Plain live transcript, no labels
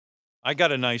I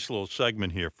got a nice little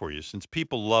segment here for you. Since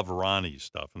people love Ronnie's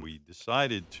stuff, and we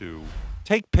decided to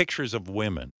take pictures of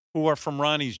women who are from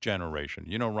Ronnie's generation.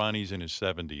 You know, Ronnie's in his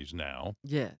 70s now.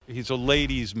 Yeah. He's a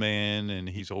ladies' man, and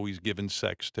he's always giving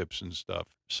sex tips and stuff.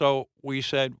 So we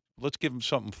said, let's give him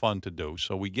something fun to do.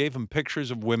 So we gave him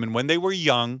pictures of women when they were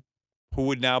young, who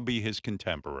would now be his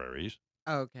contemporaries.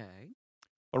 Okay.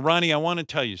 But Ronnie, I want to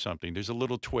tell you something. There's a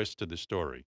little twist to the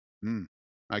story.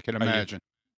 I can Are you- imagine.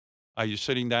 Are you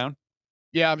sitting down?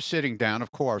 Yeah, I'm sitting down,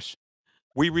 of course.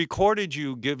 We recorded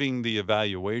you giving the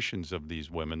evaluations of these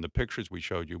women, the pictures we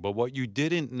showed you, but what you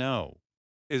didn't know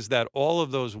is that all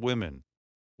of those women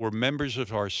were members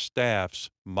of our staff's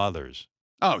mothers.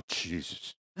 Oh,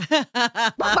 Jesus. But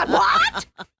what?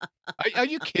 Are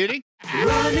you kidding?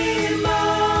 Ronnie and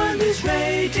Molly's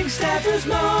rating staffers'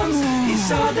 moms. He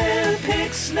saw their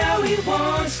pics, now he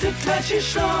wants to touch his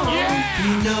song. Yeah.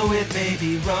 You know it may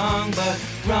be wrong, but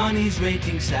Ronnie's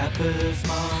rating staffers'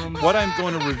 mom. What I'm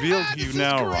going to reveal to you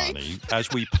now, Ronnie,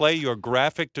 as we play your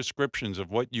graphic descriptions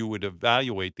of what you would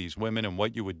evaluate these women and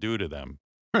what you would do to them,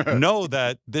 know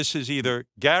that this is either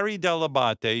Gary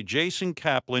Dell'Abate, Jason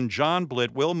Kaplan, John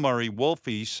Blitt, Will Murray,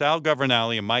 Wolfie, Sal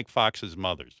Governale, and Mike Fox's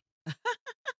mothers.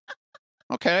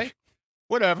 Okay,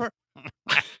 whatever.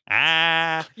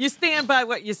 You stand by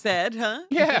what you said, huh?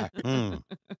 Yeah, Mm.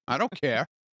 I don't care.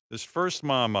 This first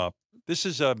mom up, this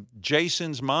is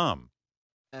Jason's mom.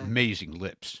 Amazing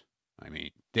lips. I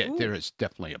mean, Ooh. there is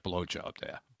definitely a blowjob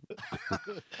there.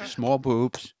 Small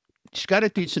boobs. She's got a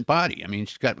decent body. I mean,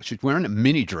 she's wearing a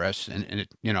mini dress, and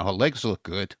it, you know, her legs look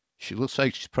good. She looks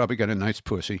like she's probably got a nice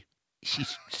pussy.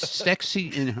 She's sexy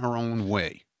in her own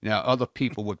way. Now, other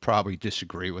people would probably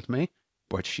disagree with me,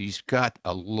 but she's got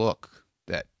a look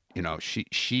that, you know,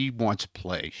 she wants to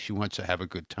play. She wants to have a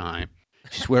good time.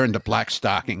 She's wearing the black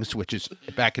stockings, which is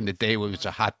back in the day was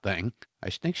a hot thing. I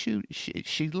think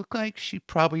she looked like she'd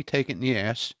probably take it in the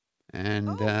ass,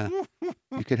 and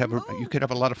you could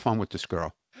have a lot of fun with this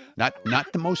girl. Not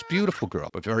the most beautiful girl,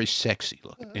 but very sexy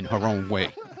looking in her own way.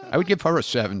 I would give her a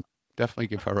 7. Definitely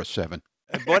give her a 7.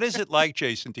 And what is it like,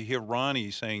 Jason, to hear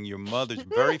Ronnie saying your mother's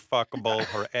very fuckable,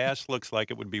 her ass looks like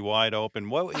it would be wide open?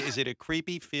 What is it, a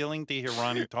creepy feeling to hear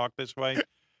Ronnie talk this way?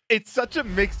 It's such a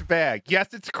mixed bag.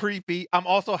 Yes, it's creepy. I'm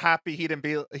also happy he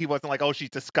wasn't like, oh, she's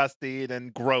disgusting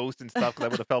and gross and stuff, because I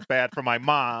would have felt bad for my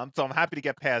mom. So I'm happy to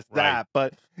get past that.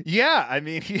 But yeah, I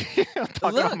mean,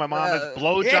 talking about my mom has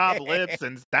blowjob lips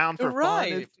and down for fun.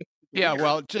 It's, Yeah,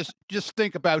 well, just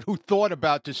think about who thought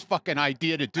about this fucking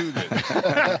idea to do this.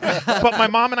 but my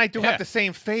mom and I do have the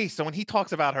same face, so when he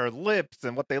talks about her lips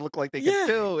and what they look like they can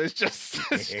do, it's just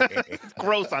it's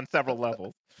gross on several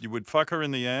levels. You would fuck her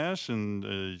in the ass,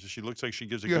 and she looks like she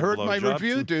gives a good You heard my blowjob,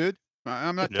 review, too? dude.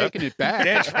 I'm not taking it back.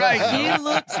 That's right. She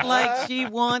looks like she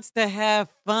wants to have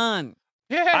fun.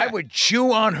 Yeah. I would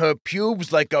chew on her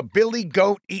pubes like a billy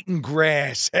goat eating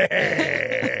grass. All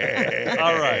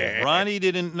right. Ronnie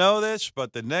didn't know this,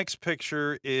 but the next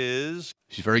picture is...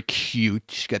 She's very cute.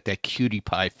 She's got that cutie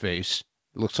pie face.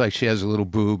 Looks like she has a little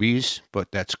boobies,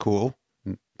 but that's cool.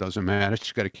 Doesn't matter.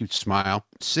 She's got a cute smile.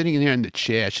 Sitting there in the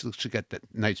chair, she looks like she got that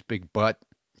nice big butt.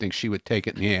 Think she would take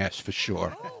it in the ass for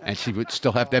sure. And she would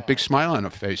still have that big smile on her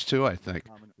face, too, I think.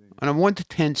 On a 1 to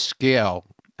 10 scale,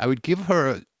 I would give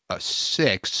her a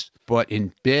 6, but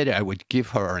in bed, I would give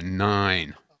her a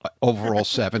 9. Overall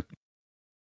 7.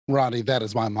 Ronnie, that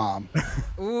is my mom.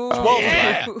 Ooh.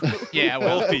 Yeah. Yeah,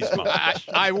 well, Wolfie's mom.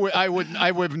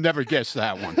 I would have never guessed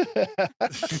that one.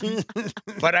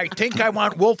 But I think I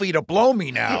want Wolfie to blow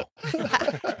me now.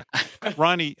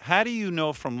 Ronnie, how do you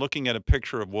know from looking at a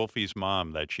picture of Wolfie's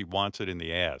mom that she wants it in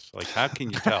the ass? Like, how can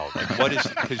you tell? Like, what is...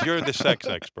 Because you're the sex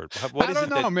expert. What I is don't it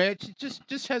know, that... man. She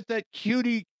just has that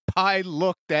cutie pie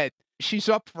look that she's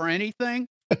up for anything.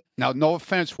 Now, no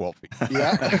offense, Wolfie.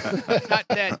 Yeah. Not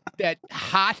that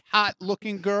hot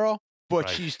looking girl, but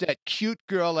Right. she's that cute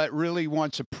girl that really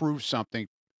wants to prove something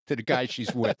to the guy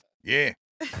she's with. Yeah.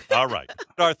 All right.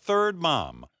 Our third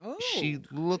mom. She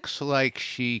looks like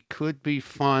she could be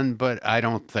fun, but I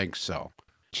don't think so.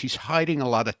 She's hiding a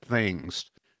lot of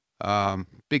things.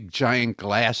 Big giant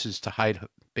glasses to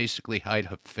basically hide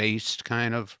her face,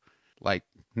 kind of like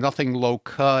nothing low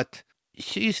cut.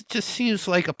 She just seems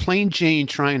like a plain Jane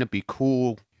trying to be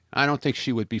cool. I don't think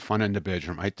she would be fun in the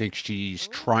bedroom. I think she's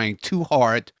trying too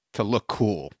hard to look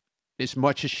cool. As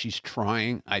much as she's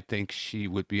trying, I think she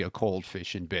would be a cold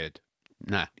fish in bed.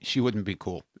 Nah, she wouldn't be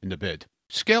cool in the bed.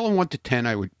 Scale of 1 to 10,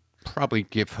 I would probably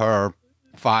give her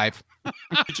 5. You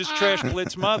just trashed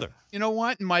Blitz's mother. You know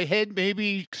what? In my head,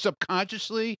 maybe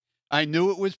subconsciously, I knew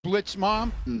it was Blitz's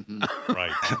mom.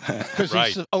 Right. Because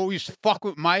Right. he's always fuck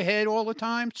with my head all the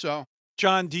time, so...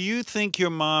 John, do you think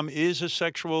your mom is a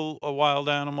wild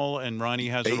animal, and Ronnie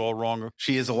has it all wrong?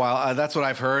 She is a wild. That's what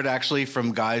I've heard actually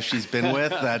from guys she's been with.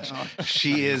 That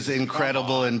she is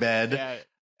incredible in bed,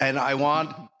 and I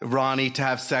want Ronnie to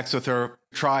have sex with her.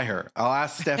 Try her. I'll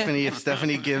ask Stephanie if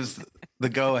Stephanie gives the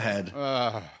go ahead.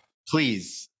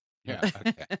 Please. Yeah.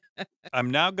 Okay.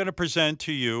 I'm now going to present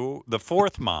to you the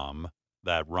fourth mom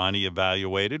that Ronnie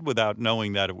evaluated without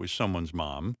knowing that it was someone's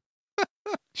mom.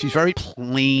 She's very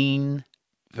plain,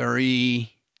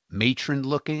 very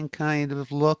matron-looking kind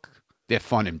of look. They're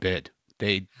fun in bed.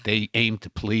 They aim to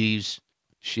please.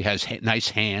 She has nice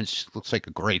hands. Looks like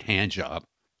a great hand job.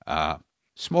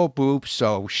 Small boobs,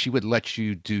 so she would let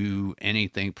you do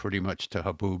anything pretty much to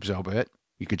her boobs, I'll bet.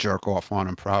 You could jerk off on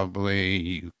them probably.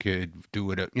 You could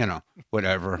do it,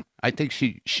 whatever. I think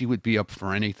she would be up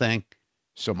for anything.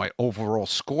 So my overall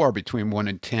score between 1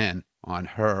 and 10 on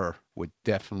her would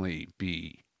definitely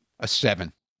be a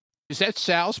 7. Is that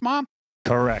Sal's mom?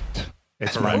 Correct.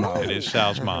 It's my mom. It is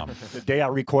Sal's mom. The day I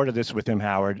recorded this with him,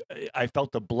 Howard, I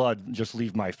felt the blood just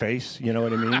leave my face. You know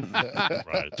what I mean?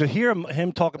 Right. To hear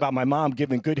him talk about my mom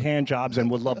giving good hand jobs and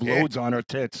would love loads on her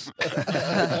tits.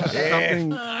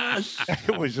 Something,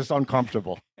 it was just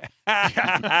uncomfortable.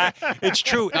 It's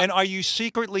true. And are you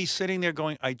secretly sitting there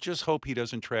going, I just hope he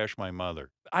doesn't trash my mother?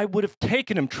 I would have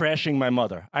taken him trashing my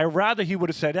mother. I rather he would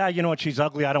have said, you know what, she's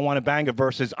ugly, I don't want to bang her,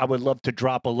 versus I would love to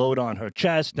drop a load on her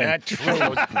chest. And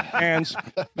those hands,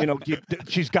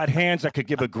 she's got hands that could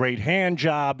give a great hand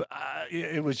job.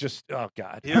 It was just, oh,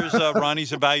 God. Here's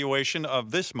Ronnie's evaluation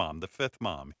of this mom, the fifth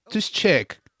mom. This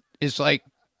chick is like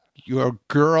your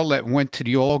girl that went to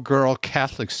the all-girl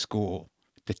Catholic school,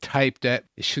 the type that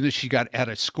as soon as she got out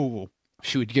of school,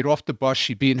 she would get off the bus,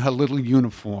 she'd be in her little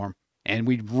uniform, and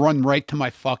we'd run right to my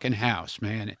fucking house,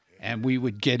 man, and we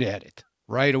would get at it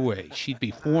right away. She'd be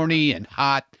horny and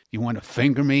hot. You want to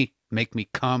finger me? Make me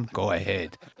come? Go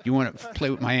ahead. You want to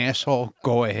play with my asshole?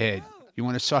 Go ahead. You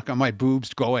want to suck on my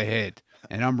boobs? Go ahead.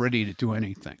 And I'm ready to do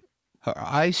anything.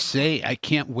 I say I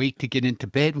can't wait to get into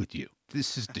bed with you.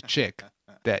 This is the chick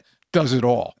that does it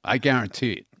all. I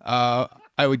guarantee it. I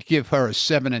would give her a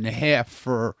 7.5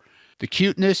 for the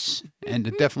cuteness and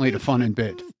definitely the fun in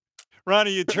bed.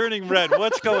 Ronnie, you're turning red.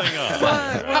 What's going on?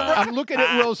 I'm looking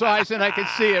at Will's eyes, and I can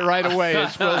see it right away.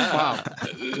 It's Will's mom.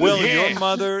 Will, your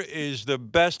mother is the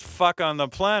best fuck on the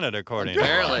planet, according to her.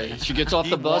 Apparently. She gets off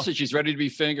the bus and she's ready to be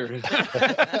fingered.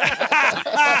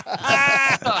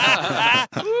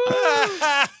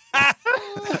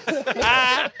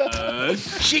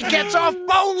 She gets off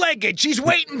bow-legged. She's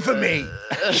waiting for me.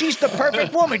 She's the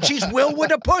perfect woman. She's Will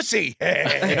with a pussy. You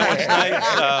know what's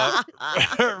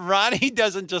nice? Ronnie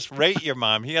doesn't just rate your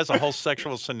mom. He has a whole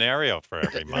sexual scenario for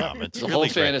every mom. It's a really whole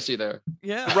great. fantasy there.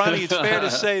 Yeah. Ronnie, it's fair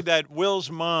to say that Will's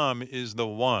mom is the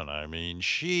one. I mean,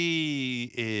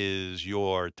 she is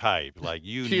your type. Like,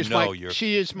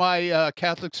 She is my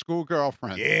Catholic school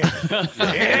girlfriend. Yeah. You're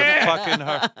fucking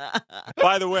her.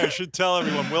 By the way, I should tell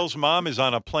everyone, Will's mom is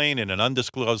on a plane in an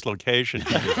undisclosed location.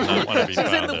 She does not want to be She's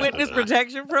found in the witness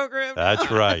protection program.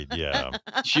 That's right, yeah.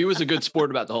 She was a good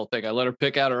sport about the whole thing. I let her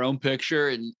pick out her own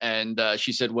picture, and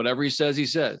she said, whatever he says, he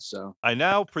says. So I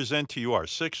now present to you our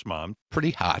sixth mom.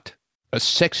 Pretty hot. A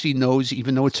sexy nose,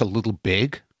 even though it's a little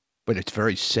big, but it's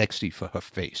very sexy for her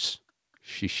face.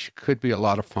 She could be a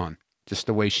lot of fun. Just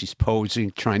the way she's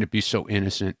posing, trying to be so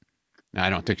innocent. I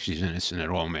don't think she's innocent at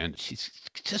all, man. She's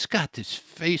just got this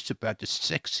face about the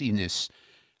sexiness.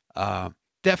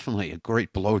 Definitely a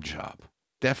great blowjob.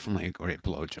 Definitely a great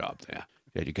blowjob there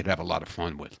that you could have a lot of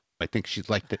fun with. I think she'd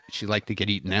like to get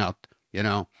eaten out. You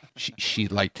know,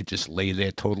 she'd like to just lay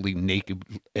there totally naked,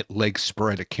 legs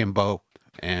spread akimbo,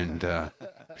 and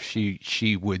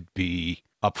she would be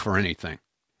up for anything.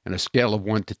 On a scale of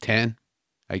 1 to 10,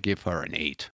 I give her an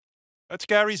 8. That's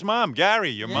Gary's mom.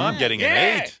 Gary, your mom getting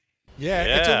an 8. Yeah,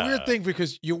 it's a weird thing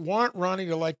because you want Ronnie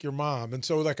to like your mom, and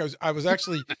so like I was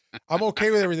actually, I'm okay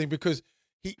with everything because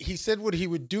he said what he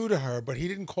would do to her, but he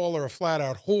didn't call her a flat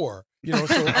out whore. You know,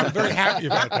 so I'm very happy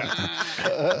about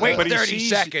that. Wait 30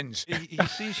 seconds. He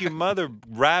sees your mother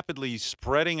rapidly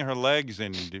spreading her legs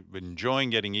and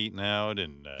enjoying getting eaten out.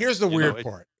 And here's the weird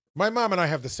part: my mom and I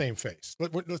have the same face.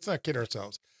 Let's not kid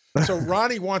ourselves. So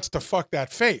Ronnie wants to fuck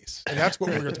that face, and that's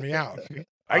what weirds me out.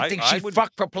 I think she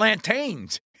fucked for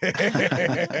plantains. I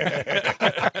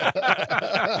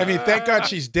mean, thank God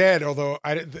she's dead. Although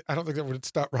I don't think that would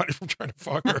stop Ronnie from trying to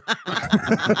fuck her.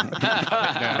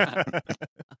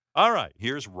 All right,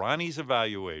 here's Ronnie's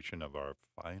evaluation of our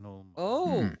final.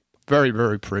 Very,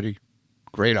 very pretty.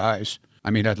 Great eyes.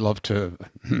 I mean, I'd love to.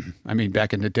 I mean,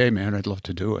 back in the day, man, I'd love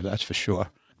to do it. That's for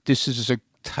sure. This is a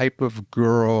type of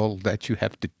girl that you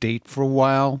have to date for a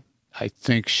while I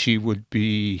think she would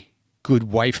be good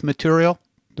wife material.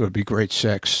 There would be great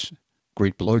sex,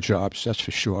 great blowjobs, that's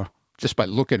for sure. Just by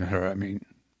looking at her, I mean,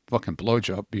 fucking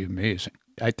blowjob would be amazing.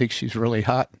 I think she's really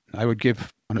hot. I would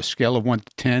give, on a scale of 1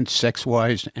 to 10,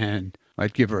 sex-wise, and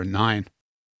I'd give her a 9.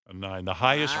 A 9. The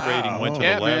highest rating went to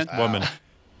the last woman.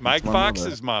 Mike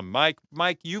Fox's mom. Mike,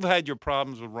 you've had your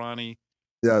problems with Ronnie.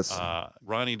 Yes.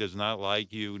 Ronnie does not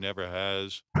like you, never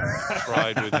has.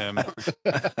 Tried with him.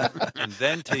 And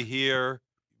then to hear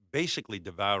basically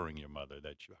devouring your mother,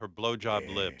 that her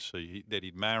blowjob lips, so that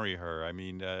he'd marry her. I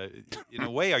mean, in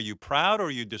a way, are you proud or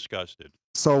are you disgusted?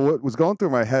 So what was going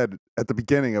through my head at the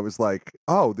beginning, I was like,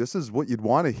 oh, this is what you'd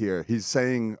want to hear. He's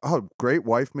saying, oh, great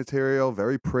wife material,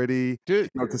 very pretty. Dude.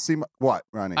 You know, to see what,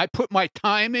 Ronnie? I put my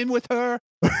time in with her.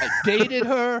 I dated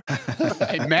her.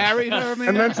 I married her, man.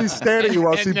 And then she stared at you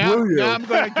while she blew you.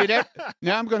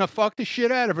 Now I'm gonna fuck the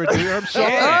shit out of her, dude. I'm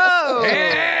sorry.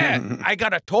 Yeah. I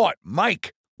got a thought.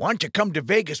 Mike, why don't you come to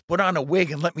Vegas, put on a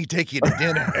wig, and let me take you to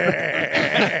dinner?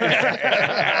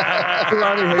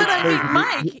 But I mean,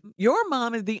 Mike, your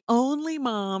mom is the only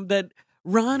mom that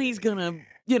Ronnie's gonna,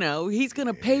 he's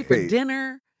gonna pay for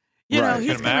dinner. You know,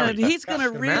 he's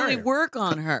gonna really work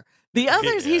on her. The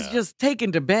others, he's just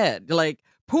taken to bed. Like,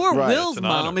 poor Will's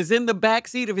mom is in the back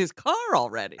seat of his car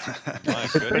already.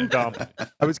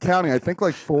 I was counting. I think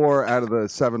like 4 out of the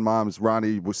 7 moms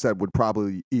Ronnie said would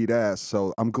probably eat ass.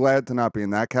 So I'm glad to not be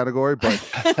in that category. But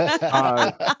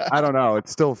I don't know.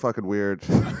 It's still fucking weird.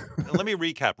 Let me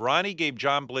recap. Ronnie gave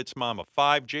John Blitz's mom a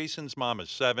 5. Jason's mom a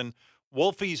 7.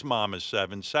 Wolfie's mom is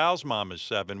 7. Sal's mom is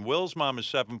 7. Will's mom is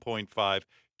 7.5.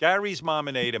 Gary's mom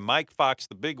an 8. And Mike Fox,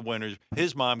 the big winners,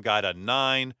 his mom got a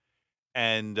 9.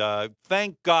 And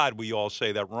thank God we all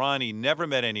say that Ronnie never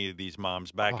met any of these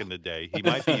moms back in the day. He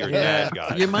might be your dad,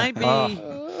 guy. You might be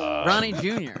Ronnie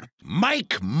Jr.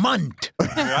 Mike Munt.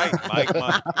 Right, Mike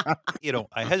Munt. You know,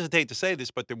 I hesitate to say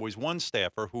this, but there was one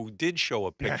staffer who did show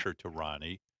a picture to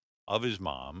Ronnie of his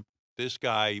mom. This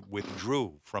guy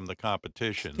withdrew from the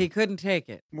competition. He couldn't take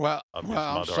it. Well,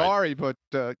 I'm sorry, but,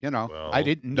 I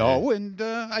didn't know, and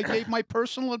I gave my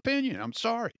personal opinion. I'm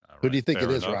sorry. Who do you think it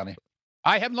is, Ronnie?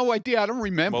 I have no idea. I don't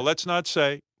remember. Well, let's not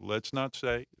say. Wait a second.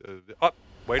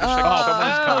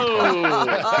 Someone's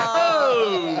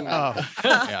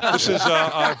coming. This is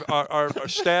our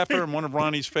staffer and one of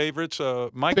Ronnie's favorites,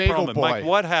 Mike Perlman. Mike,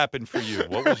 what happened for you?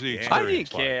 What was the experience? I didn't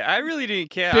care. I really didn't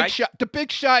care. The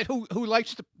big shot who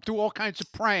likes to do all kinds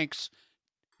of pranks.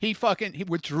 He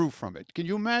withdrew from it. Can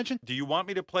you imagine? Do you want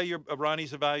me to play your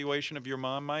Ronnie's evaluation of your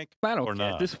mom, Mike? I don't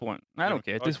care at this point. I don't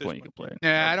care at this point. You can play it.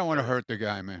 Yeah, I don't want to hurt the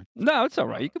guy, man. No, it's all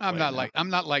right. You can. I'm not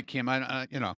like him.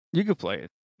 You can play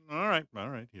it. All right.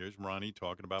 Here's Ronnie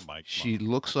talking about Mike. She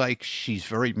looks like she's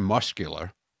very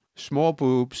muscular, small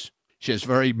boobs. She has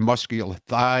very muscular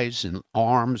thighs and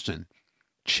arms and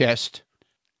chest.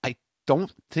 I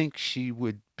don't think she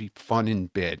would be fun in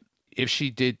bed. If she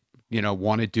did,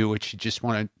 want to do it, she just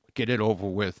want to get it over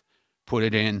with, put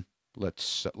it in.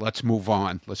 Let's move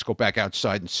on. Let's go back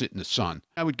outside and sit in the sun.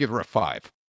 I would give her a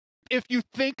 5. If you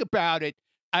think about it,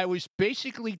 I was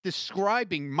basically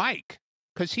describing Mike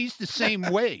because he's the same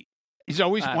way. He's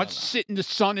always wants to sit in the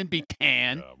sun and be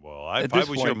tan. Well, if I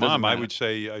was your mom, I would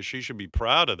say she should be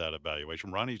proud of that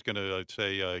evaluation. Ronnie's going to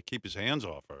say keep his hands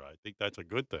off her. I think that's a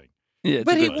good thing. Yeah,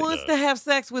 but he wants to have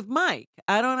sex with Mike.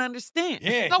 I don't understand.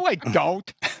 Yeah. No, I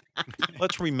don't.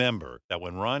 Let's remember that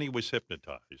when Ronnie was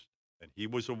hypnotized and he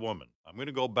was a woman, I'm going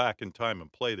to go back in time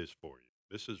and play this for you.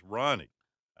 This is Ronnie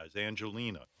as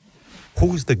Angelina.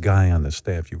 Who's the guy on the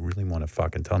staff you really want to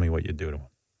fucking tell me what you do to him?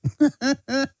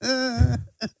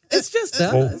 It's just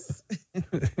us.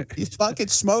 He's fucking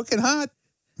smoking hot.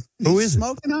 Who is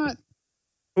smoking hot?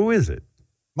 Who is it?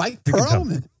 Mike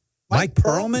Perlman. Mike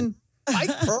Perlman? Mike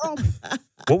Perlman.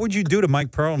 What would you do to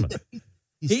Mike Perlman?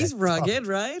 He's rugged,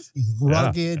 right? He's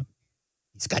rugged. Yeah.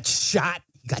 He's got shot.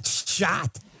 He got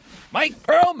shot. Mike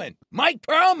Perlman. Mike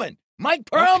Perlman. Mike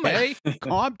Perlman. Okay.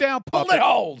 Calm down, puppet. Bullet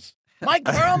holes. Mike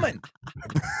Perlman.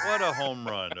 What a home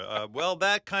run. Well,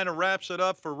 that kind of wraps it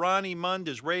up for Ronnie Mund,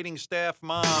 his rating staff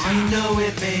mom. I know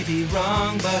it may be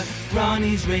wrong, but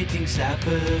Ronnie's rating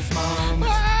staffer's mom.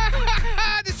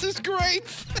 This is great.